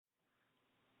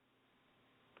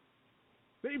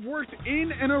They've worked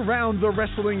in and around the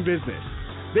wrestling business.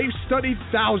 They've studied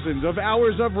thousands of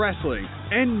hours of wrestling,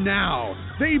 and now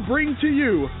they bring to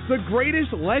you the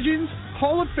greatest legends,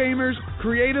 Hall of Famers,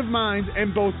 creative minds,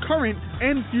 and both current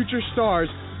and future stars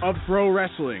of pro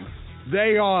wrestling.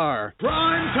 They are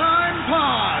Primetime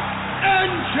Pod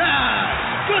and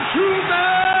Chad, the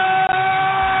two-man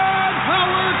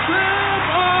power trip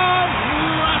of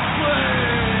wrestling.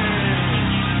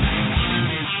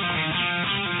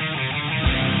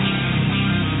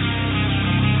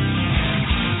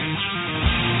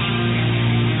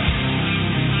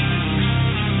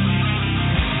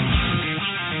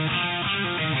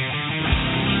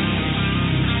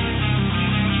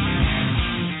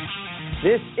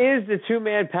 This is the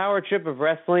two-man power trip of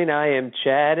wrestling. I am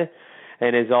Chad,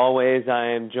 and as always,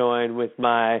 I am joined with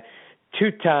my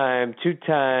two-time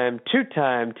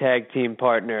tag team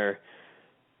partner,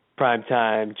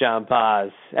 Primetime John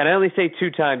Paz. And I only say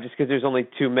two-time just because there's only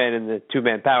two men in the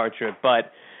two-man power trip.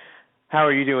 But how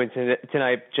are you doing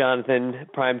tonight, Jonathan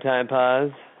Primetime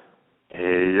Paz?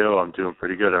 Hey, yo, I'm doing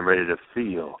pretty good. I'm ready to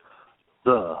feel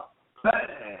the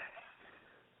bang.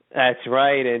 That's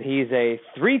right, and he's a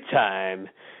three-time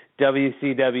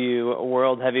WCW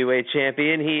World Heavyweight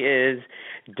Champion. He is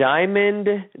Diamond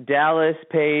Dallas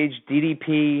Page,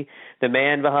 DDP, the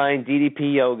man behind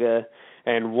DDP Yoga.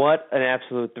 And what an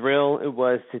absolute thrill it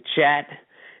was to chat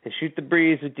and shoot the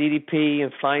breeze with DDP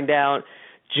and find out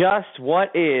just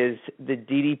what is the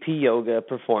DDP Yoga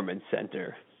Performance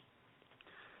Center.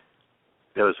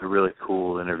 That was a really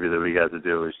cool interview that we got to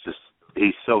do. It's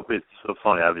so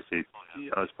funny, obviously.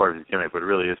 It's part of his gimmick, but it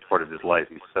really is part of his life.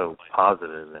 He's so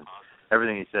positive, and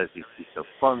everything he says, he's so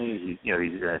funny. He's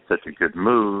in such a good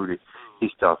mood.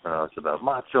 He's talking to us about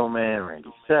Macho Man,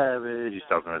 Randy Savage. He's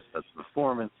talking to us about the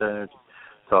Performance Center.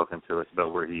 Talking to us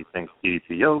about where he thinks DDP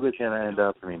Yoga is going to end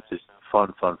up. I mean, just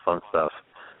fun stuff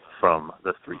from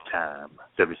the three-time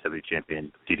WCW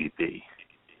champion DDP.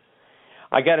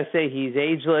 I got to say he's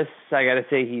ageless. I got to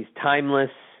say he's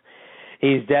timeless.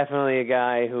 He's definitely a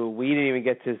guy who we didn't even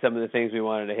get to some of the things we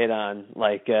wanted to hit on,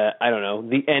 like, the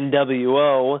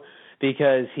NWO,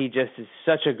 because he just is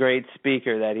such a great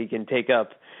speaker that he can take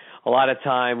up a lot of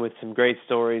time with some great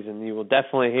stories, and you will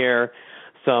definitely hear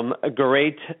some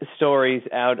great stories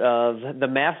out of the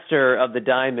master of the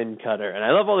Diamond Cutter. And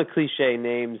I love all the cliche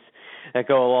names that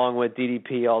go along with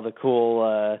DDP, all the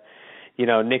cool,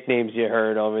 nicknames you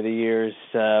heard over the years,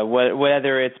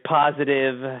 whether it's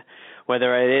positive,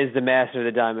 whether it is the master of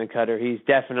the Diamond Cutter. He's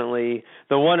definitely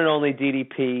the one and only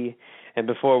DDP. And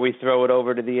before we throw it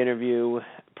over to the interview,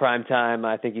 Primetime,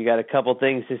 I think you got a couple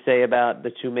things to say about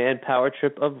the two-man power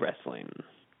trip of wrestling.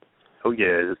 Oh,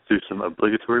 yeah, let's do some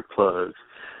obligatory plugs.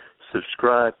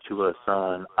 Subscribe to us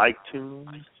on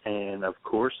iTunes and, of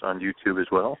course, on YouTube as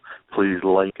well. Please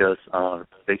like us on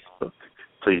Facebook.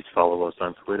 Please follow us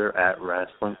on Twitter at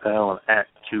WrestlingPal and at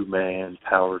Two-Man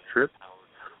Power Trip.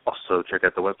 Also, check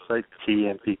out the website,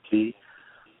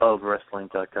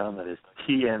 tmptofwrestling.com. That is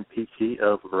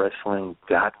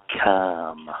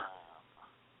tmptofwrestling.com.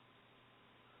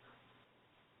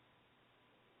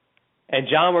 And,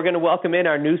 John, we're going to welcome in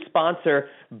our new sponsor,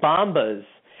 Bombas.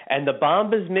 And the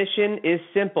Bombas mission is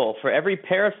simple. For every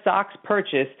pair of socks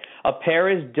purchased, a pair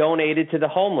is donated to the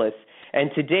homeless.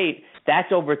 And to date,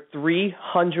 that's over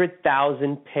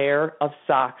 300,000 pair of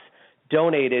socks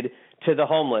donated to the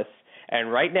homeless. And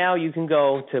right now you can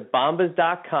go to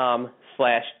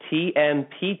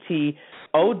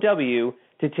bombas.com/TMPTOW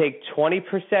to take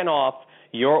 20% off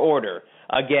your order.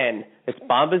 Again, it's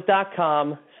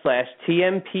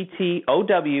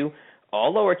bombas.com/TMPTOW,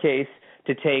 all lowercase,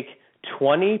 to take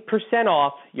 20%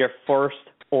 off your first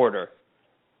order.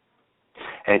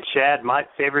 And Chad, my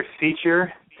favorite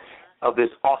feature of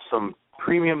this awesome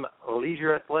premium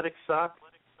leisure athletic sock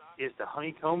is the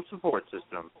honeycomb support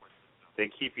system. They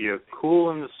keep you cool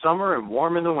in the summer and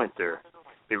warm in the winter.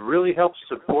 It really helps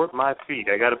support my feet.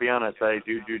 I got to be honest, I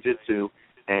do jiu-jitsu,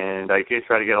 and I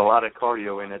try to get a lot of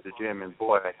cardio in at the gym, and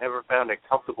boy, I never found a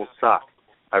comfortable sock.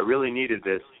 I really needed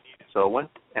this. So I went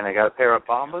and I got a pair of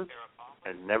Bombas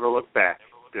and never looked back.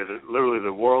 They're literally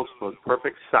the world's most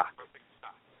perfect sock.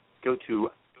 Go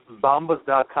to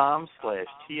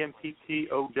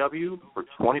bombas.com/TMPTOW for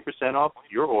 20% off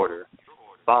your order.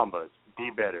 Bombas, be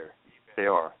better. They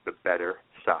are the better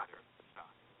sock.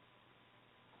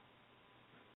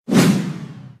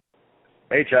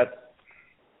 Hey, Chad.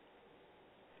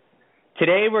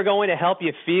 Today we're going to help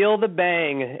you feel the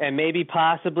bang and maybe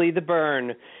possibly the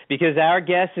burn, because our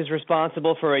guest is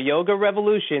responsible for a yoga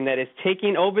revolution that is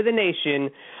taking over the nation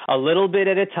a little bit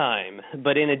at a time.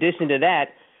 But in addition to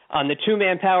that, On the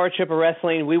two-man power trip of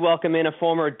wrestling, we welcome in a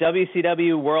former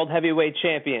WCW World Heavyweight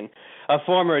Champion, a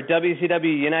former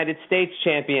WCW United States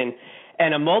Champion,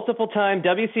 and a multiple-time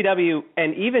WCW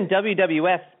and even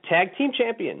WWF Tag Team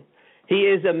Champion. He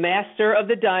is a master of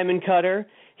the Diamond Cutter.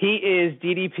 He is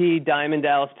DDP Diamond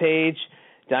Dallas Page.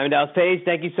 Diamond Dallas Page,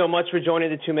 thank you so much for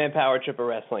joining the two-man power trip of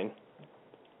wrestling.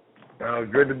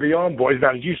 Good to be on, boys.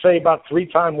 Now, did you say about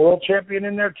three-time world champion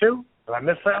in there, too? Did I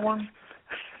miss that one?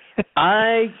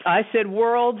 I said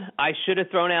world. I should have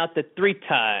thrown out the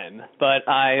three-time, but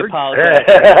I apologize.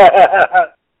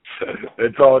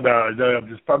 It's all no.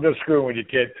 I'm just screwing with you,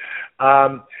 kid.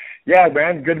 Yeah,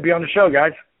 man, good to be on the show,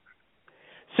 guys.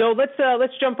 So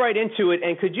let's jump right into it.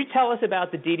 And could you tell us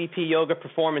about the DDP Yoga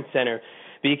Performance Center?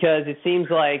 Because it seems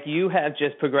like you have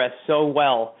just progressed so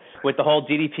well with the whole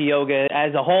DDP Yoga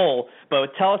as a whole.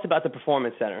 But tell us about the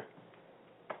Performance Center.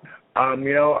 I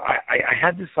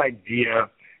had this idea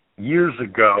years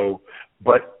ago,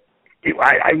 but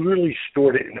I really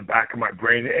stored it in the back of my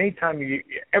brain.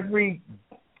 Every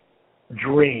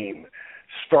dream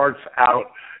starts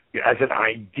out as an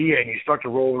idea, and you start to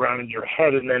roll around in your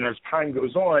head, and then as time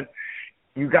goes on,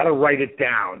 you got to write it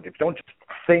down. Don't just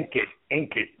think it,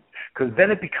 ink it, because then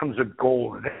it becomes a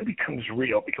goal, then it becomes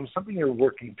real, it becomes something you're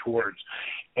working towards.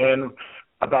 And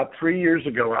about 3 years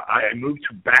ago, I moved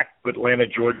back to Atlanta,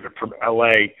 Georgia from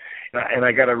L.A., and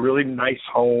I got a really nice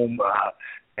home,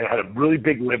 and had a really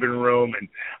big living room, and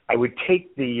I would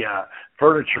take the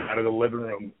furniture out of the living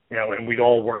room, and we'd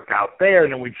all work out there,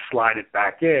 and then we'd slide it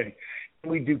back in.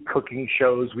 We do cooking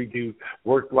shows, we do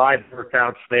live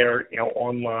workouts there,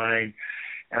 online.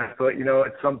 And I thought,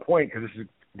 at some point, because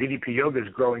DDP Yoga is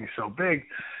growing so big,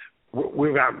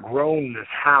 we've outgrown this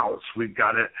house. We've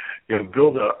got to,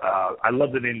 build I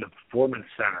love the name, the Performance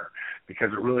Center,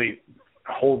 because it really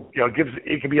holds,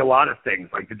 it can be a lot of things.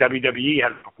 Like the WWE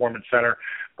has a Performance Center,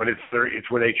 but it's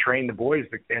where they train the boys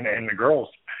and the girls,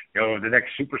 the next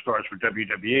superstars for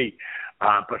WWE.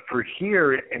 But for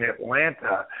here in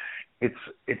Atlanta,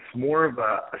 it's more of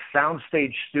a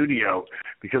soundstage studio,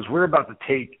 because we're about to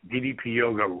take DDP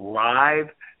Yoga live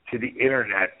to the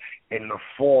internet in the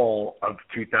fall of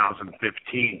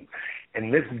 2015.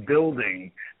 And this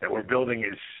building that we're building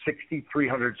is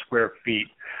 6,300 square feet.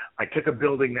 I took a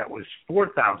building that was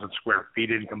 4,000 square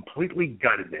feet and completely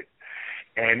gutted it,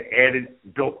 and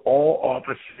built all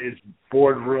offices,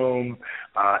 boardroom,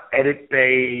 edit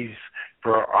bays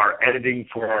for our editing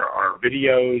for our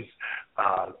videos,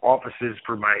 offices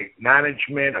for my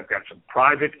management. I've got some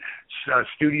private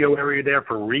studio area there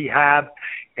for rehab.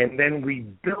 And then we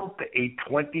built a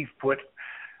 20-foot,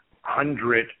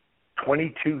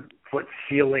 22-foot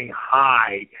ceiling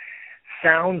high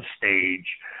sound stage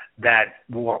that's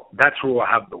where we'll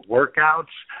have the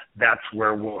workouts. That's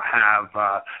where we'll have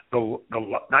the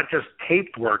not just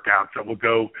taped workouts that will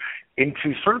go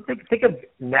into sort of think of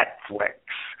Netflix.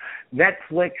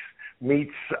 Netflix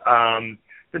meets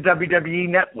the WWE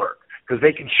Network, because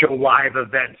they can show live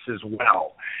events as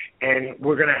well. And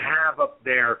we're going to have up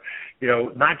there,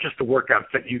 not just the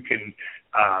workouts that you can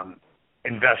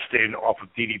invest in off of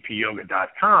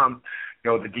ddpyoga.com, the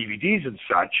DVDs and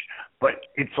such, but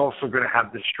it's also going to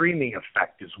have the streaming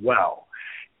effect as well.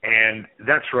 And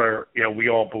that's where, we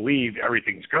all believe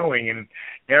everything's going. And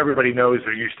everybody knows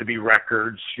there used to be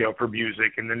records, for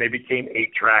music, and then they became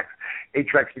 8-tracks.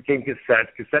 8-tracks became cassettes.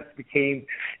 Cassettes became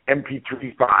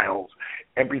MP3 files.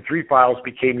 MP3 files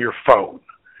became your phone.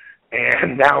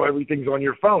 And now everything's on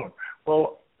your phone.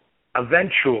 Well,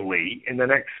 eventually, in the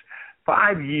next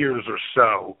 5 years or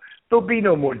so, there'll be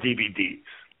no more DVDs.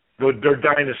 They're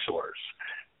dinosaurs.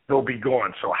 They'll be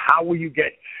gone. So how will you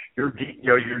get your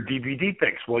DVD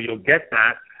fix? Well, you'll get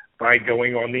that by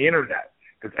going on the internet,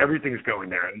 because everything's going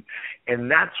there. And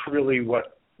that's really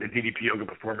what the DDP Yoga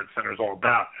Performance Center is all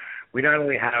about. We not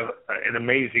only have an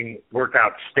amazing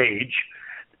workout stage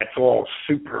that's all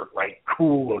super,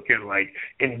 cool looking,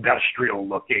 industrial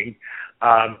looking.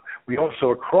 We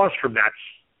also, across from that,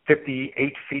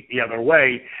 58 feet the other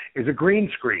way, is a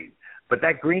green screen. But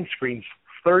that green screen's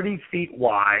 30 feet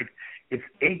wide, it's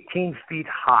 18 feet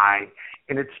high,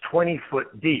 and it's 20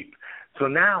 foot deep. So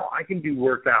now I can do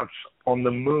workouts on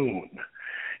the moon,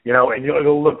 and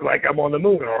it'll look like I'm on the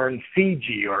moon or in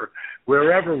Fiji or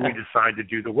wherever we decide to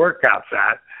do the workouts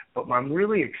at. But I'm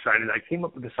really excited. I came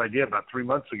up with this idea about 3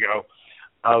 months ago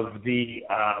of the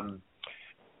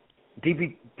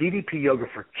DDP Yoga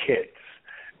for kids,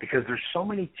 because there's so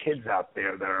many kids out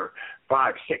there that are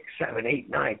 5, 6, 7, 8,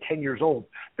 9, 10 years old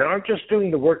that aren't just doing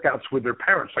the workouts with their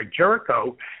parents. Like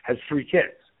Jericho has 3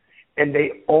 kids, and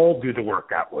they all do the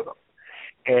workout with him.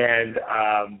 And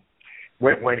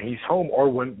when he's home or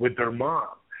with their mom.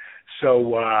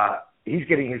 So he's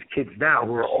getting his kids now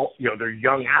who are all, they're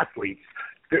young athletes.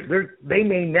 They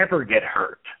may never get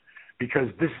hurt because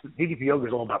this DDP yoga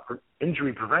is all about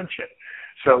injury prevention.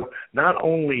 So not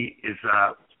only is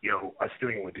us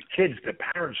doing it with the kids, the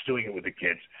parents doing it with the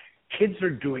kids. Kids are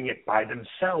doing it by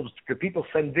themselves because people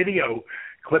send video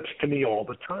clips to me all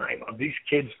the time of these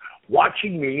kids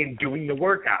watching me and doing the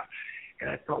workout. And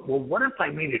I thought, well, what if I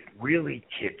made it really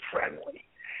kid-friendly?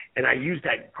 And I use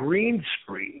that green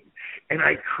screen, and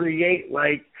I create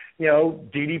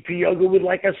DDP yoga with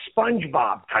like a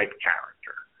SpongeBob type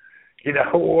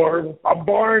character, or a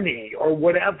Barney or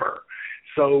whatever.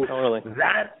 So totally.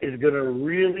 That is going to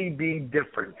really be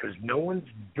different because no one's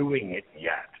doing it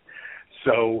yet.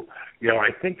 So,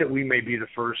 I think that we may be the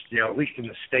first, at least in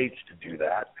the States, to do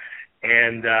that.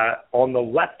 And on the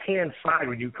left-hand side,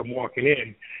 when you come walking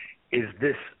in, is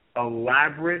this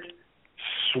elaborate,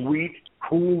 sweet,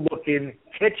 cool-looking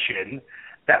kitchen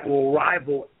that will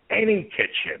rival any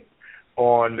kitchen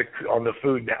on the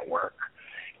Food Network.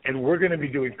 And we're going to be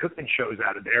doing cooking shows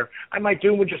out of there. I might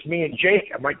do them with just me and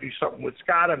Jake. I might do something with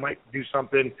Scott. I might do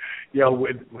something,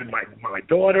 with my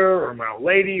daughter or my old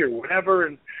lady or whatever.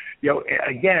 And,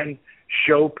 again,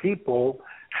 show people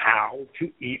how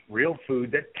to eat real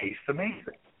food that tastes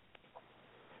amazing.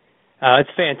 It's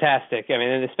fantastic. I mean,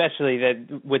 and especially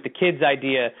that with the kids'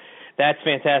 idea, that's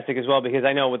fantastic as well, because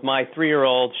I know with my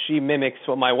 3-year-old, she mimics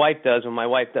what my wife does when my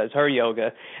wife does her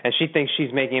yoga, and she thinks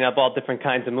she's making up all different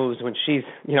kinds of moves when she's,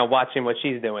 watching what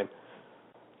she's doing.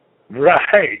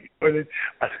 Right.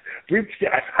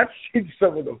 I've seen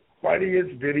some of the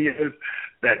funniest videos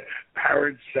that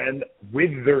parents send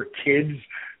with their kids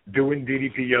doing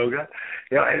DDP yoga.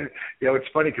 It's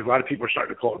funny because a lot of people are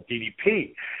starting to call it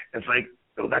DDP. It's like,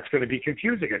 that's going to be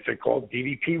confusing. I said, call it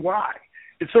DDPY.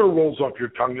 It sort of rolls off your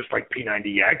tongue just like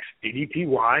P90X,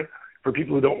 DDPY, for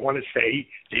people who don't want to say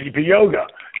DDP yoga.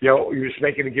 You're just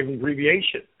making a given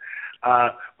abbreviation.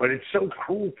 But it's so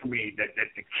cool for me that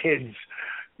the kids,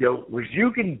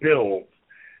 you can build,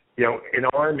 an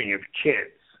army of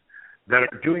kids that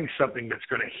are doing something that's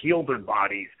going to heal their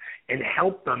bodies and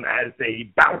help them as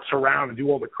they bounce around and do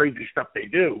all the crazy stuff they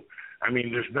do. I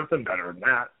mean, there's nothing better than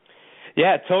that.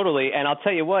 Yeah, totally. And I'll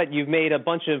tell you what, you've made a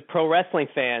bunch of pro wrestling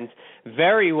fans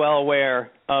very well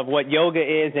aware of what yoga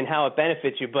is and how it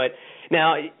benefits you. But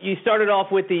now you started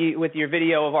off with your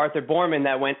video of Arthur Boorman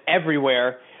that went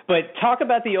everywhere. But talk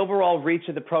about the overall reach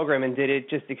of the program, and did it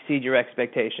just exceed your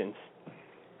expectations?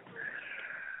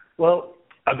 Well,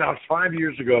 about 5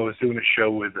 years ago, I was doing a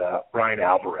show with Brian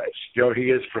Alvarez. You know who he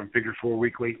is from Figure 4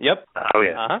 Weekly? Yep. Oh,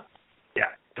 yeah. Uh-huh.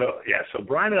 So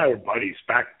Brian and I were buddies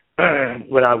back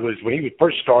when he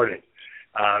first started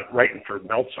writing for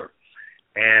Meltzer.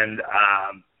 And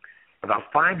about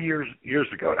 5 years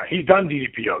ago, now he's done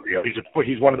DDP yoga.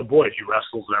 He's one of the boys. He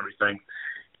wrestles and everything.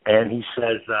 And he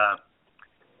says,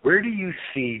 where do you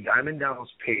see Diamond Dallas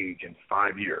Page in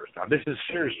 5 years? Now, this is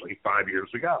seriously 5 years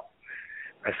ago.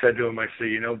 I said to him,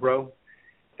 bro,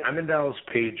 Diamond Dallas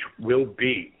Page will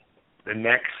be the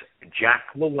next Jack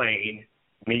LaLanne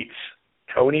meets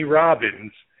Tony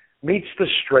Robbins meets the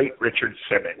straight Richard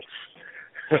Simmons.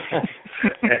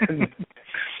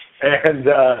 and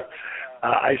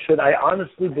I said, I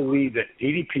honestly believe that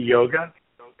DDP yoga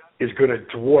is going to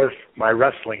dwarf my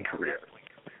wrestling career.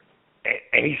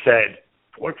 And he said,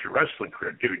 dwarf your wrestling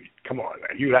career? Dude, come on,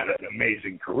 man. You had an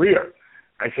amazing career.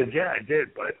 I said, yeah, I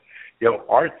did. But,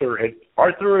 Arthur had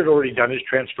already done his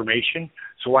transformation,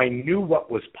 so I knew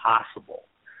what was possible.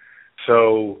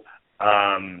 So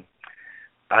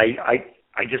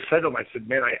I just said to him, I said,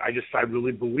 man, I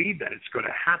really believe that it's going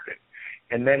to happen.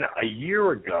 And then a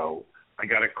year ago, I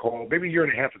got a call, maybe a year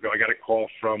and a half ago, I got a call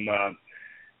from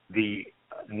the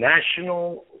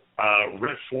National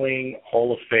Wrestling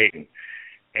Hall of Fame.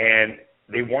 And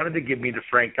they wanted to give me the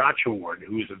Frank Gotch Award,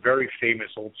 who is a very famous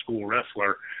old school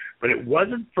wrestler. But it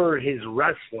wasn't for his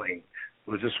wrestling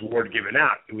was this award given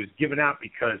out. It was given out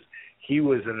because he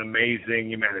was an amazing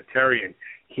humanitarian.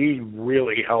 He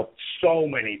really helped so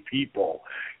many people,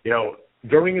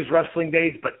 during his wrestling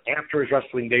days, but after his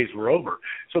wrestling days were over.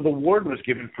 So the award was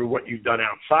given for what you've done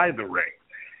outside the ring.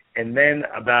 And then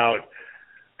about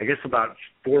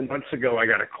 4 months ago, I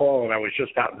got a call, and I was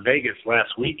just out in Vegas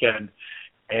last weekend,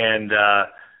 and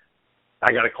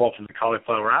I got a call from the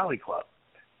Cauliflower Alley Club.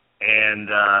 And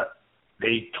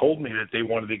they told me that they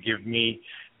wanted to give me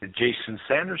the Jason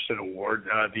Sanderson Award,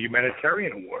 the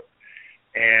Humanitarian Award.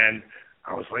 And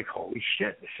I was like, holy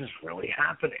shit, this is really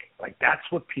happening. Like, that's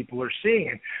what people are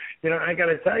seeing. And, I got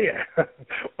to tell you,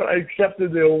 when I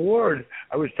accepted the award,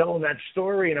 I was telling that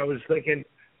story, and I was thinking,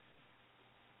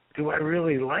 do I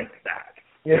really like that?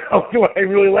 You know, what I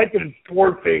really liked it is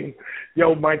poor thing. You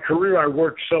know, my career I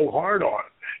worked so hard on.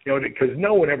 You know, because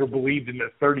no one ever believed in the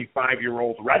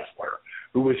 35-year-old wrestler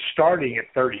who was starting at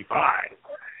 35.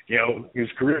 You know,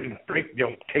 his career didn't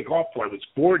take off till I was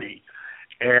 40,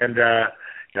 and that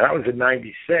was in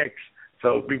 '96.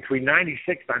 So between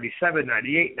 96, 97,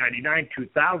 98, 99,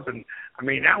 2000, I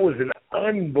mean, that was an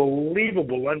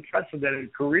unbelievable,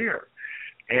 unprecedented career.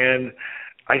 And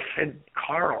I said,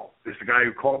 Carl, this is the guy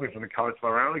who called me from the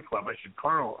Cauliflower Alley Club. I said,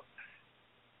 Carl,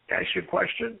 can I ask you a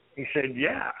question? He said,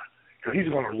 yeah. Because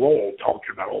he's on a roll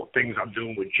talking about all the things I'm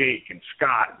doing with Jake and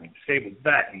Scott and Sable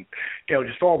Bet and, you know,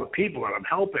 just all the people that I'm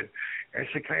helping. And I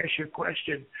said, can I ask you a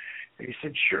question? And he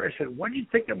said, sure. I said, what did you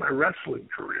think of my wrestling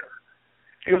career?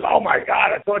 He goes, oh, my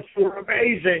God, I thought you were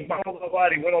amazing. Blah, blah, blah.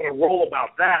 He went on a roll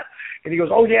about that. And he goes,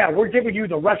 oh, yeah, we're giving you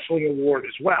the wrestling award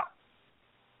as well.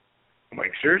 I'm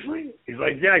like, seriously? He's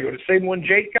like, yeah. I go, the same one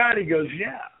Jake got? He goes,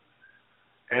 yeah.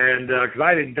 And because I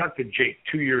had inducted Jake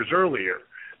 2 years earlier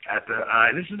at the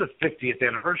this is the 50th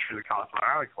anniversary of the Cauliflower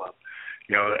Alley Club,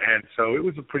 you know, and so it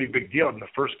was a pretty big deal. And the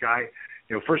first guy,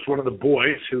 you know, first one of the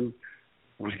boys who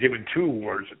was given 2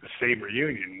 awards at the same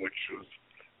reunion, which was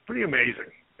pretty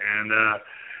amazing. And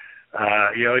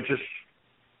you know,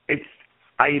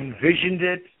 I envisioned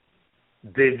it.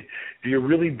 Do you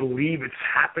really believe it's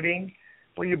happening?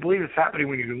 Well, you believe it's happening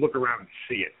when you can look around and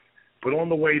see it. But on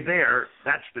the way there,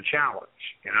 that's the challenge,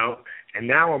 you know. And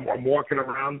now I'm walking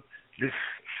around this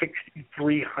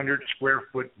 6,300 square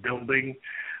foot building.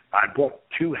 I bought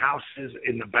 2 houses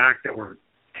in the back that were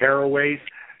tearaways,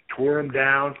 tore them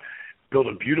down, built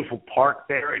a beautiful park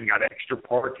there, and got extra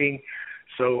parking.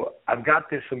 So I've got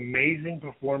this amazing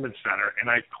performance center, and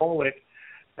I call it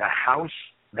the house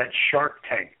that Shark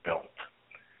Tank built,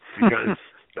 because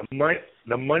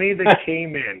the money that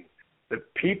came in, the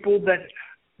people that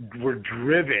were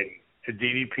driven to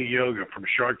DDP Yoga from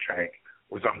Shark Tank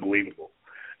was unbelievable.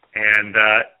 And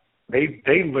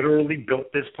they literally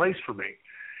built this place for me.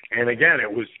 And again, it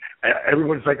was,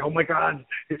 everyone's like, oh my God,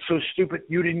 it's so stupid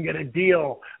you didn't get a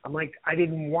deal. I'm like, I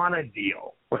didn't want a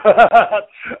deal. I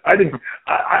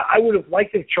would have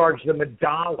liked to charge them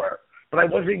 $1, but I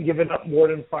wasn't giving up more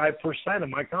than 5% of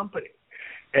my company.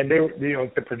 And they were, you know,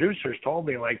 the producers told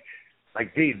me like,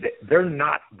 D, you're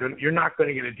not going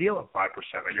to get a deal at 5%.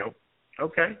 I go,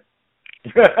 okay.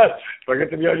 Do I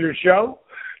get to be on your show?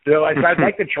 You know, I'd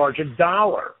like to charge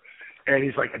 $1. And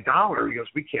he's like, $1? He goes,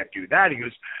 we can't do that. He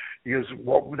goes,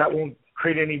 well, that won't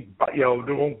create any, you know,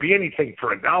 there won't be anything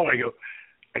for $1.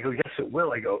 I go, yes, it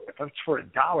will. I go, if it's for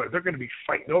 $1, they're going to be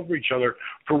fighting over each other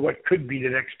for what could be the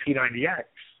next P90X.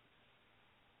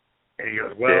 And he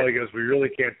goes, well, he goes, we really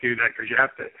can't do that because you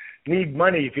have to need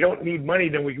money. If you don't need money,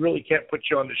 then we really can't put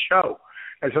you on the show.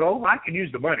 I said, oh, I can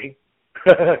use the money.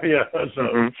 Yeah,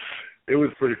 so it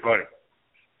was pretty funny.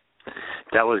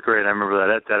 That was great. I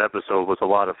remember that episode was a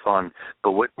lot of fun.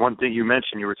 But one thing you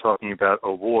mentioned, you were talking about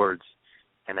awards,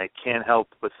 and I can't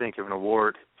help but think of an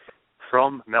award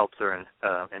from Meltzer in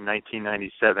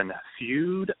 1997,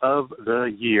 Feud of the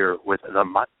Year with the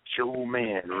Macho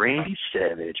Man, Randy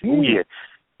Savage. Oh, yeah.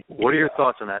 What are your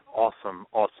thoughts on that awesome,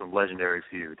 legendary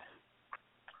feud?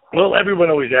 Well, everyone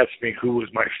always asks me who was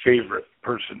my favorite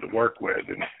person to work with,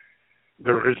 and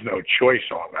there is no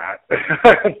choice on that.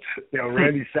 You know,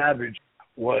 Randy Savage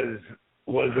was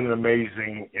an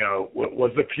amazing, you know,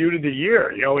 was the feud of the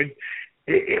year. You know,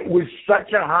 it was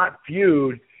such a hot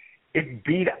feud. It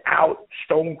beat out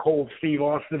Stone Cold Steve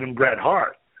Austin and Bret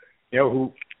Hart, you know,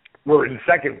 who were in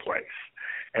second place.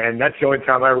 And that's the only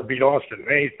time I ever beat Austin in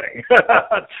anything.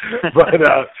 But,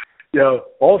 you know,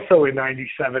 also in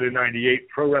 97 and 98,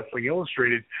 Pro Wrestling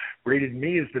Illustrated rated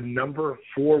me as the number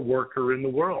 4 worker in the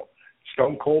world.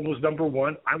 Stone Cold was number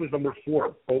 1. I was number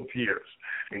 4 both years.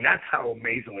 I mean, that's how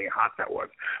amazingly hot that was.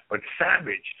 But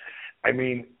Savage, I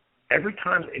mean, every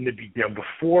time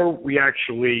before we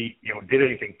actually, you know, did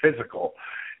anything physical,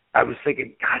 I was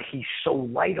thinking, God, he's so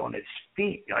light on his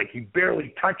feet. Like, he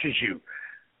barely touches you.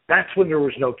 That's when there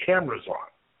was no cameras on.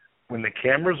 When the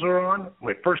cameras are on,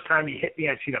 the first time he hit me,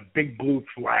 I seen a big blue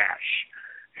flash.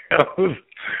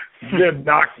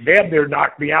 Damn near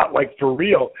knocked me out, like, for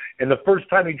real. And the first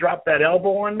time he dropped that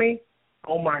elbow on me,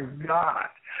 oh my God!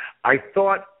 I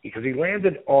thought, because he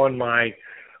landed on my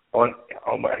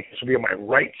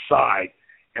right side,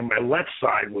 and my left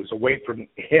side was away from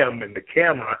him and the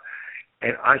camera.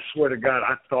 And I swear to God,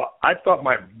 I thought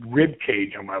my rib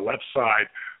cage on my left side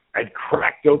had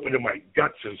cracked open and my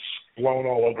guts is blown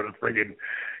all over the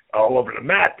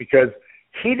mat, because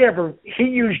he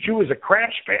used you as a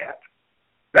crash pad.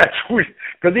 That's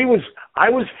because I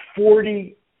was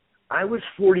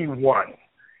 41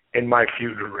 in my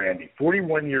feud with Randy,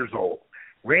 41 years old.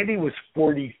 Randy was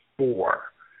 44.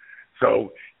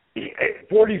 So, at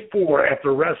 44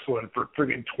 after wrestling for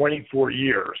freaking 24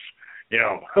 years, you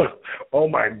know, oh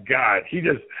my God, he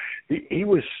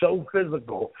was so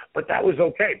physical, but that was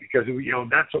okay because, you know,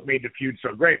 that's what made the feud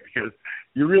so great because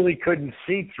you really couldn't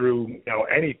see through, you know,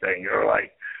 anything. You're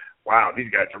like, wow, these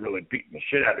guys are really beating the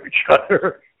shit out of each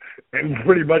other. And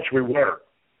pretty much we were.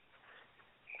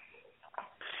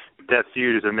 That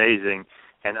feud is amazing,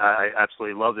 and I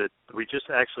absolutely loved it. We just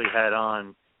actually had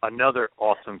on another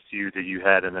awesome feud that you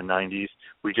had in the 90s.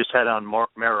 We just had on Mark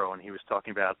Merrow, and he was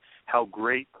talking about how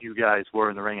great you guys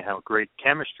were in the ring and how great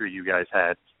chemistry you guys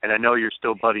had. And I know you're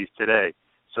still buddies today.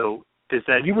 So is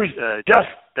that he was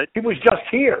just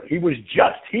here. He was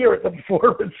just here at the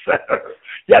Performance Center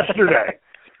yesterday.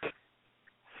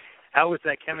 How was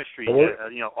that chemistry?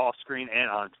 You know, off screen and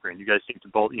on screen. You guys seem to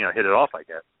both, you know, hit it off, I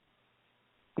guess.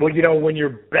 Well, you know, when you're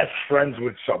best friends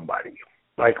with somebody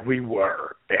like we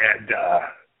were, and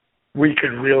we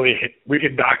could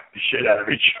knock the shit out of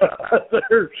each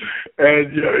other,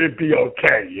 and you know, it'd be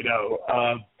okay, you know.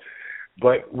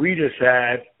 But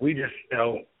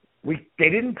they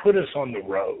didn't put us on the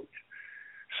road,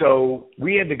 so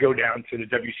we had to go down to the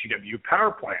WCW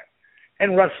power plant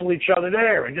and wrestle each other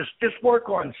there, and just work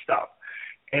on stuff.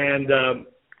 And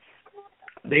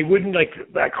they wouldn't like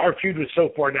our feud was so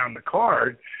far down the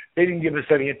card, they didn't give us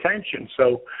any attention.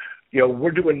 So, you know,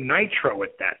 we're doing Nitro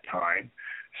at that time.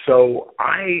 So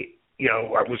I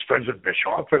was friends with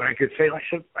Bischoff, and I could say, I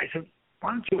said,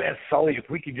 why don't you ask Sully if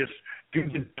we could just do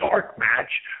the dark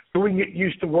match so we can get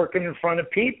used to working in front of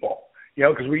people? You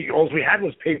know, because all we had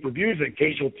was pay-per-views and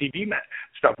occasional TV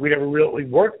stuff. We never really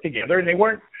worked together, and they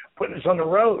weren't putting us on the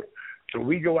road. So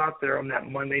we go out there on that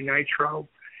Monday Nitro,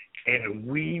 and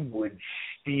we would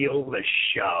steal the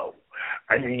show.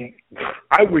 I mean,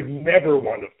 I would never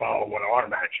want to follow one of our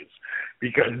matches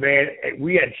because, man,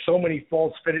 we had so many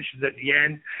false finishes at the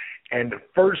end. And the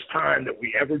first time that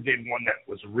we ever did one that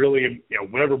was really, you know,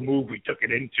 whatever move we took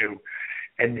it into,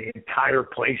 and the entire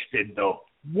place did the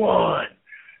 1,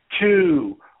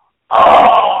 2,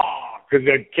 because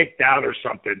they'd kicked out or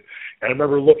something. And I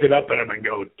remember looking up at him and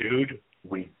go, dude,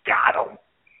 we got him.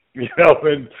 You know,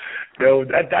 and you know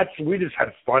we just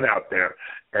had fun out there.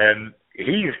 And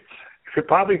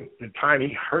probably the time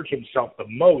he hurt himself the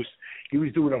most, he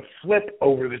was doing a flip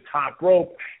over the top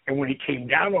rope, and when he came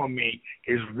down on me,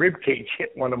 his rib cage hit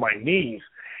one of my knees,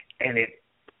 and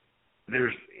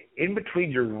there's in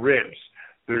between your ribs,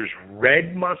 there's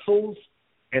red muscles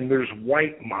and there's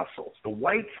white muscles. The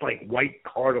white's like white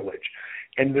cartilage,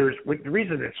 and the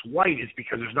reason it's white is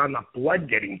because there's not enough blood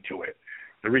getting to it.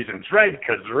 The reason it's red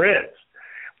because there is.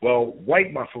 Well,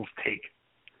 white muscles take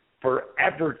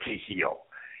forever to heal.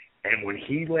 And when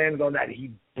he landed on that,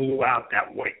 he blew out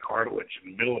that white cartilage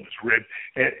in the middle of his rib.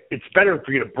 And it's better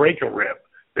for you to break a rib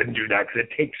than do that because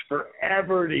it takes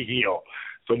forever to heal.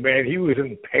 So, man, he was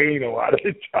in pain a lot of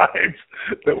the times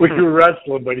that we were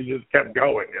wrestling, but he just kept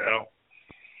going, you know.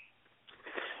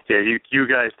 Yeah, you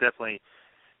guys definitely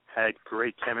had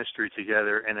great chemistry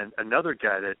together. And then another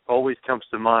guy that always comes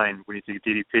to mind when you think of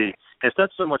DDP, and it's not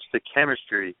so much the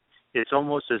chemistry, it's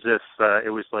almost as if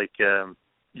it was like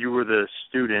you were the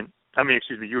student.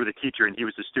 You were the teacher and he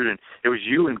was the student. It was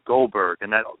you and Goldberg,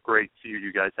 and that great feud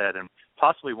you guys had, and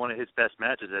possibly one of his best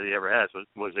matches that he ever has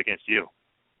was against you.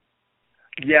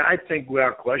 Yeah, I think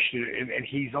without question, and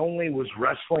he's only was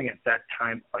wrestling at that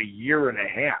time a year and a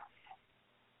half.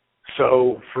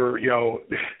 So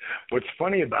what's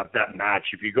funny about that match,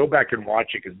 if you go back and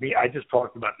watch it, because I just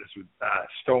talked about this with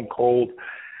Stone Cold,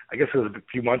 I guess it was a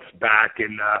few months back,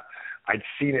 and I'd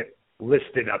seen it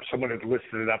listed up. Someone had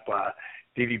listed it up,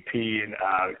 DDP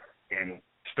and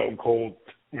Stone Cold,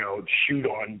 shoot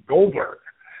on Goldberg.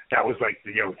 That was like,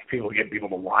 get people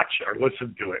to watch or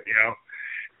listen to it,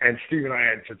 And Steve and I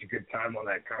had such a good time on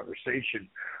that conversation.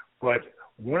 But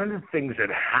one of the things that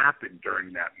happened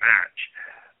during that match,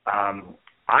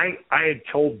 I had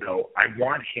told Bill I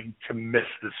want him to miss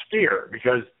the spear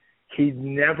because he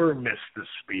never missed the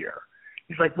spear.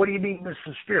 He's like, what do you mean miss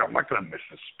the spear? I'm not going to miss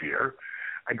the spear.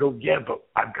 I go, yeah, but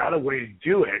I've got a way to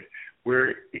do it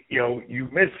where, you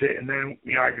miss it and then,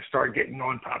 I can start getting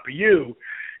on top of you.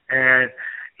 And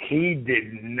he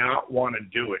did not want to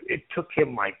do it. It took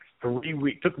him like 3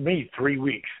 weeks. Took me 3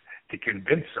 weeks to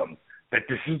convince him that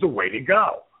this is the way to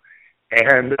go.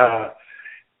 And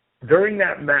during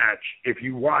that match, if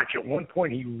you watch, at one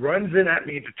point he runs in at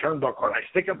me at the turnbuckle, and I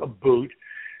stick up a boot,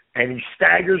 and he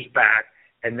staggers back,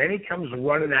 and then he comes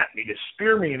running at me to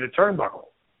spear me in the turnbuckle.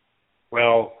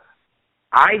 Well,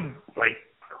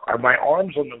 my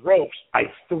arms on the ropes, I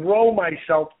throw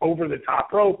myself over the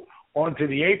top rope onto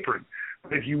the apron.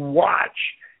 But if you watch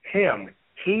him,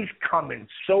 he's coming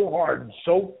so hard and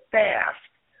so fast.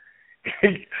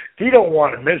 He don't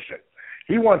want to miss it.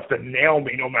 He wants to nail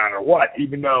me no matter what,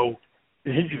 even though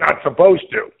he's not supposed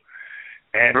to.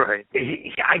 And right.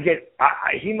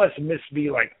 he must miss me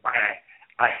like by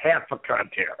a half a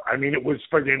contact. I mean, it was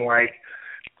friggin' like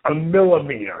a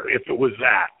millimeter, if it was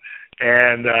that.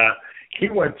 And he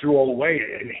went through all the way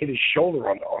and hit his shoulder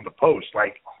on the post,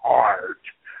 like hard.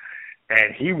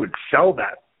 And he would sell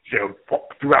that,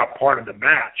 throughout part of the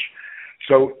match.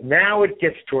 So now it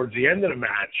gets towards the end of the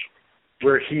match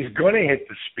where he's going to hit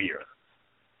the spear.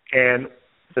 And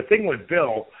the thing with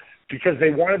Bill, because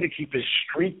they wanted to keep his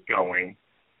streak going,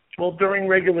 well, during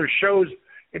regular shows,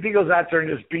 if he goes out there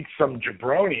and just beats some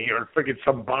jabroni or friggin'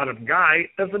 some bottom guy,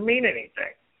 it doesn't mean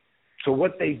anything. So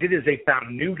what they did is they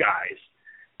found new guys.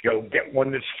 Get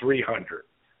one that's 300.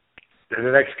 Then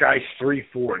the next guy's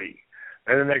 340.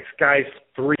 Then the next guy's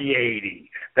 380.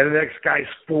 Then the next guy's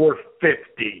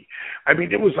 450. I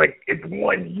mean, it was like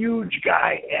one huge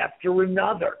guy after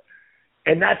another.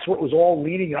 And that's what was all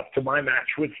leading up to my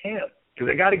match with him. Because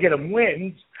they got to get him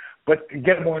wins, but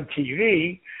get him on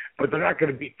TV, but they're not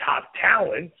going to be top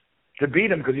talent to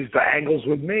beat him because he's the angles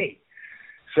with me.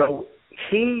 So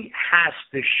he has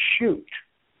to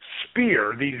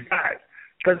spear these guys.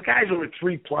 Because guys who are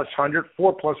 3+100,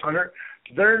 4+100,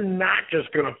 they're not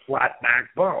just going to flat back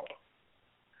bump.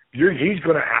 He's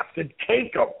going to have to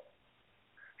take them.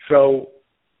 So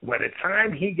by the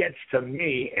time he gets to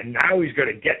me, and now he's going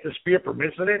to get the spear for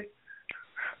missing it,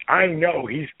 I know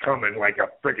he's coming like a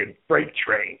friggin' freight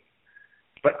train.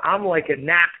 But I'm like a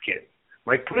napkin.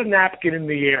 Like, put a napkin in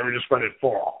the air and just let it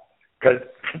fall. Because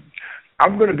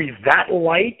I'm going to be that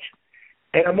light,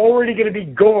 and I'm already going to be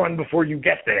gone before you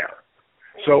get there.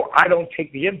 So I don't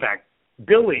take the impact.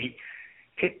 Billy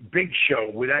hit Big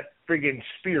Show with that friggin'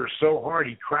 spear so hard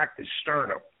he cracked his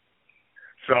sternum.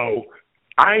 So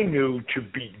I knew to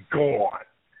be gone.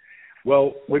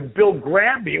 Well, when Bill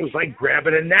grabbed me, it was like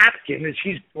grabbing a napkin and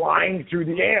she's flying through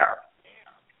the air.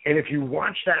 And if you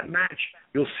watch that match,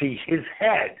 you'll see his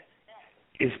head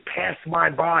is past my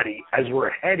body as we're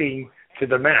heading to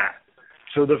the mat.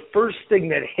 So the first thing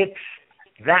that hits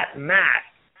that mat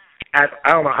at,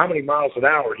 I don't know how many miles an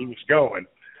hour he was going,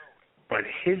 but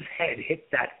his head hit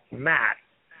that mat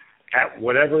at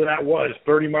whatever that was,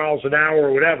 30 miles an hour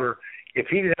or whatever. If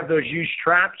he didn't have those huge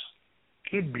traps,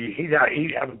 he'd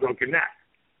have a broken neck.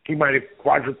 He might have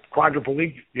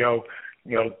quadriplegic,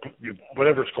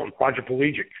 whatever it's called,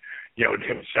 quadriplegic,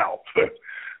 himself.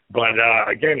 But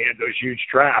again, he had those huge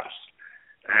traps,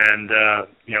 and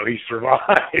he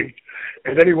survived.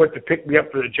 And then he went to pick me up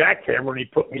for the jackhammer, and he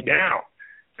put me down.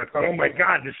 I thought, oh my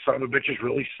God, this son of a bitch is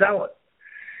really selling,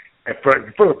 and for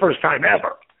the first time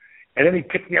ever. And then he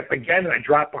picked me up again, and I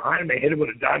dropped behind him. I hit him with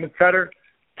a diamond cutter.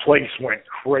 Place went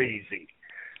crazy.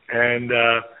 And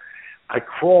I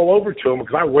crawl over to him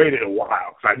because I waited a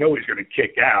while because I know he's going to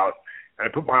kick out. And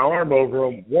I put my arm over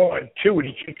him, 1, 2, and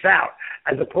he kicks out,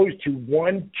 as opposed to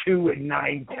 1, 2, and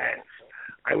 9/10.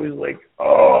 I was like,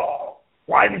 oh,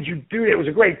 why did you do that? It was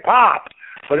a great pop,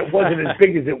 but it wasn't as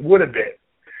big as it would have been.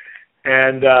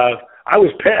 And I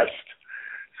was pissed.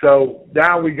 So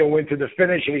now we go into the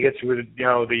finish, and he gets with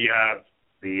the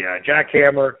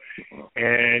jackhammer,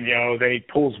 and then he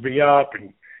pulls me up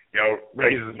and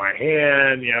raises my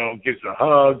hand, gives a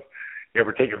hug. You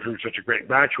ever taken through such a great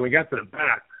match? When we got to the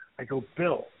back, I go,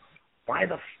 Bill, why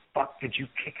the fuck did you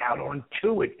kick out on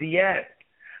 2 at the end?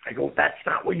 I go, that's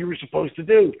not what you were supposed to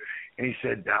do. And he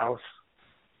said, Dallas,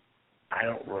 I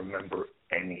don't remember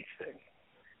anything.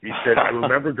 He said, I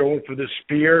remember going for the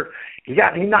spear. He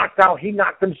knocked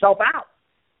himself out.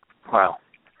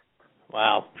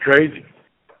 Wow. Crazy.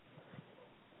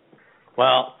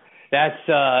 Well,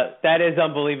 that is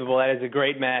unbelievable. That is a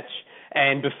great match.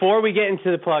 And before we get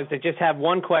into the plugs, I just have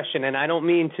one question, and I don't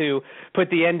mean to put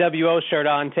the NWO shirt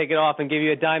on, take it off, and give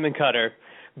you a diamond cutter,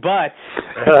 but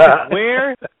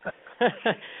where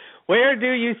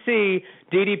do you see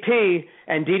DDP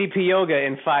and DDP Yoga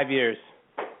in 5 years?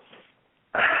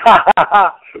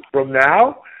 From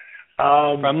now?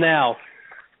 From now.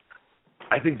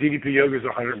 I think DDP Yoga is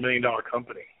a $100 million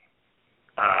company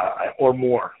or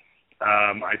more.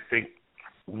 I think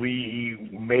we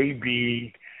may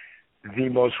be the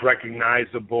most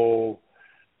recognizable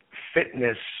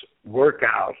fitness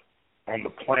workout on the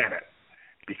planet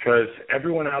because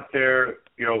everyone out there,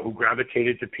 who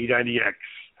gravitated to P90X,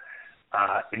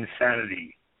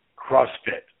 Insanity,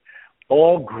 CrossFit,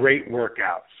 all great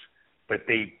workouts, but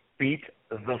they beat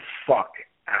the fuck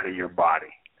out of your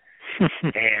body.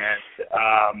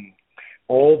 And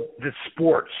all the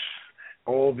sports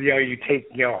all the, you take,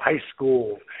 high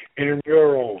school,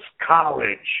 intramurals,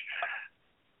 college.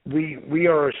 We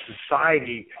are a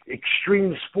society,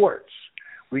 extreme sports.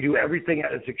 We do everything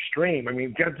that's extreme. I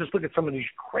mean, just look at some of these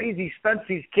crazy stunts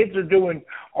these kids are doing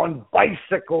on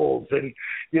bicycles and,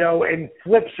 and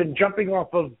flips and jumping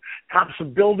off of tops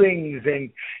of buildings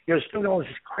and, still all this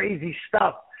crazy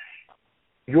stuff.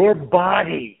 Your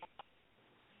body,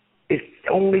 it's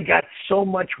only got so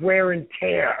much wear and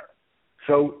tear.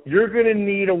 So you're going to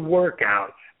need a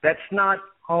workout that's not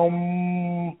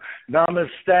namaste.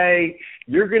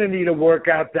 You're going to need a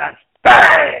workout that's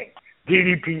bang,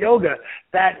 DDP yoga.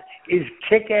 That is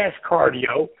kick-ass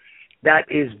cardio. That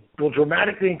will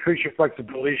dramatically increase your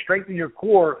flexibility, strengthen your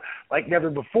core like never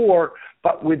before,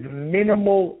 but with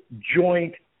minimal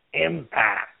joint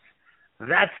impact.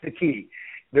 That's the key.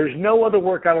 There's no other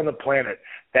workout on the planet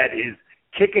that is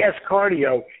kick-ass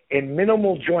cardio and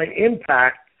minimal joint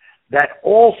impact that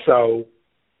also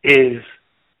is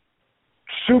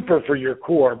super for your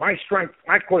core. My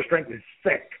core strength is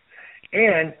thick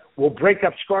and will break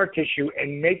up scar tissue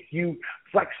and make you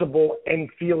flexible and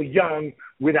feel young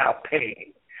without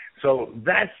pain. So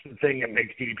that's the thing that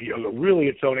makes DDP yoga really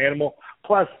its own animal.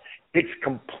 Plus, it's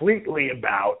completely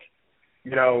about,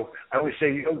 I always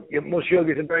say most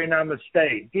yoga is very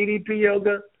namaste. DDP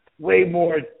yoga, way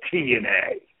more T and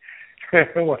A.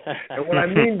 And what I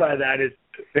mean by that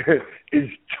is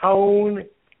tone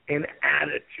and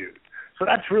attitude. So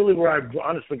that's really where I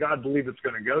honest to God believe it's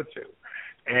going to go to.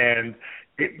 And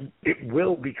it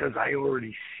will, because I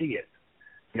already see it.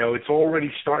 It's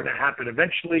already starting to happen.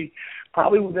 Eventually,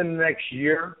 probably within the next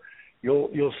year,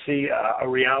 you'll see a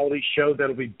reality show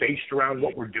that'll be based around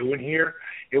what we're doing here.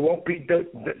 It won't be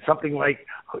something like,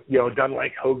 done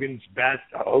like Hogan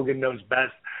Knows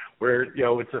Best, where,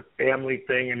 it's a family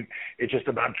thing and it's just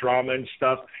about drama and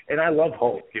stuff. And I love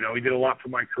Hulk. He did a lot for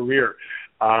my career.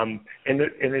 And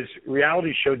his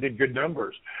reality show did good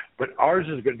numbers. But ours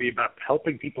is going to be about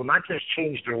helping people not just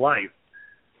change their life,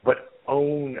 but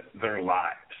own their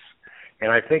lives.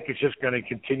 And I think it's just going to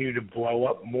continue to blow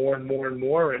up more and more and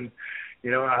more. And,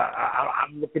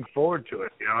 I'm looking forward to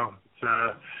it.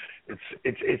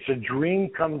 It's a dream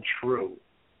come true.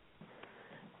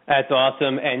 That's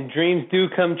awesome. And dreams do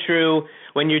come true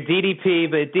when you're DDP.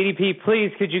 But DDP,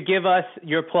 please, could you give us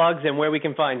your plugs and where we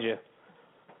can find you?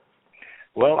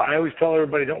 Well, I always tell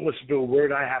everybody, don't listen to a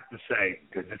word I have to say,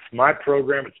 because it's my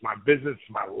program, it's my business, it's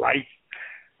my life.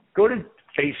 Go to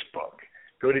Facebook.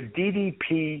 Go to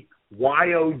DDP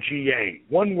YOGA,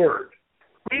 one word.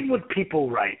 Read what people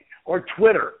write. Or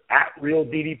Twitter,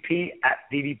 @RealDDP,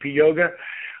 @DDP Yoga.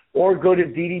 Or go to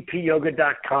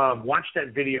ddpyoga.com. Watch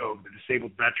that video of the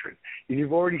disabled veteran. If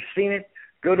you've already seen it,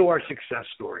 go to our success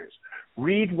stories.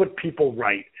 Read what people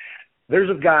write. There's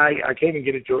a guy, I can't even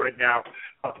get into it right now,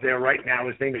 up there right now.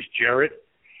 His name is Jarrett.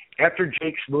 After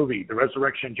Jake's movie, The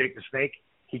Resurrection of Jake the Snake,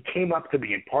 he came up to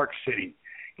me in Park City.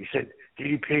 He said,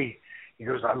 DDP, he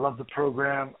goes, I love the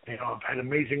program. I've had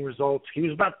amazing results. He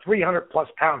was about 300-plus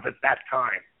pounds at that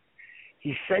time.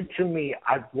 He said to me,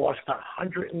 I've lost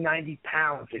 190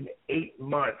 pounds in 8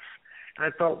 months. And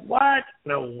I thought, what?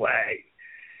 No way.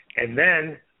 And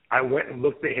then I went and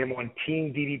looked at him on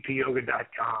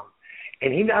teamddpyoga.com.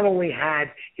 And he not only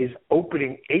had his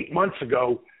opening 8 months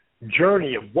ago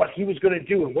journey of what he was going to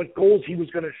do and what goals he was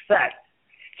going to set,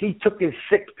 he took his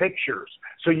 6 pictures.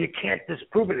 So you can't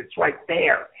disprove it. It's right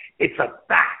there. It's a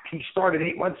fact. He started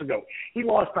 8 months ago. He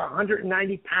lost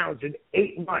 190 pounds in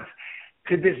 8 months.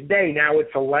 To this day, now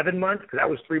it's 11 months, because that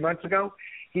was 3 months ago,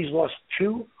 he's lost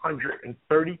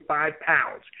 235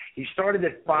 pounds. He started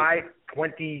at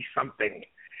 520-something.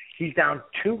 He's down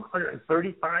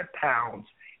 235 pounds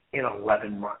in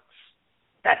 11 months.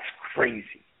 That's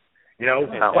crazy,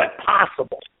 but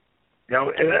possible.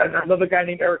 And another guy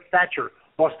named Eric Thatcher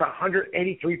lost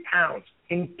 183 pounds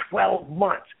in 12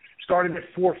 months, started at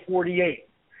 448.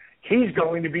 He's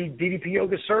going to be DDP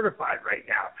Yoga certified right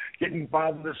now, getting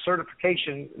involved in the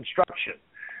certification instruction.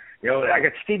 I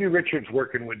got Stevie Richards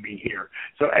working with me here.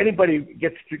 So anybody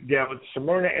gets to,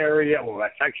 Smyrna area, well,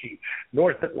 that's actually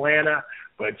North Atlanta,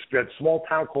 but it's a small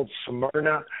town called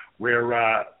Smyrna where,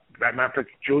 matter of fact,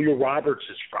 Julia Roberts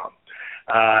is from.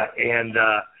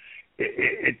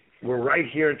 We're right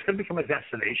here. It's going to become a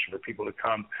destination for people to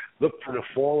come. Look for the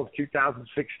fall of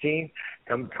 2016.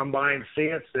 Come by and see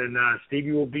us. And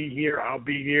Stevie will be here. I'll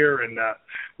be here. And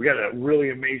we got a really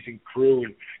amazing crew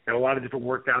and got a lot of different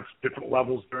workouts, different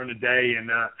levels during the day, and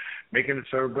making it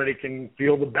so everybody can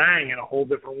feel the bang in a whole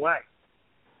different way.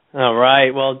 All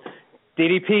right. Well,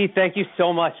 DDP, thank you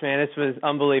so much, man. This was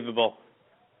unbelievable.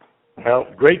 Well,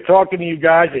 great talking to you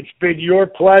guys. It's been your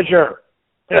pleasure.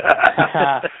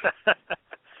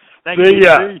 Thank See you.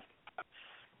 ya.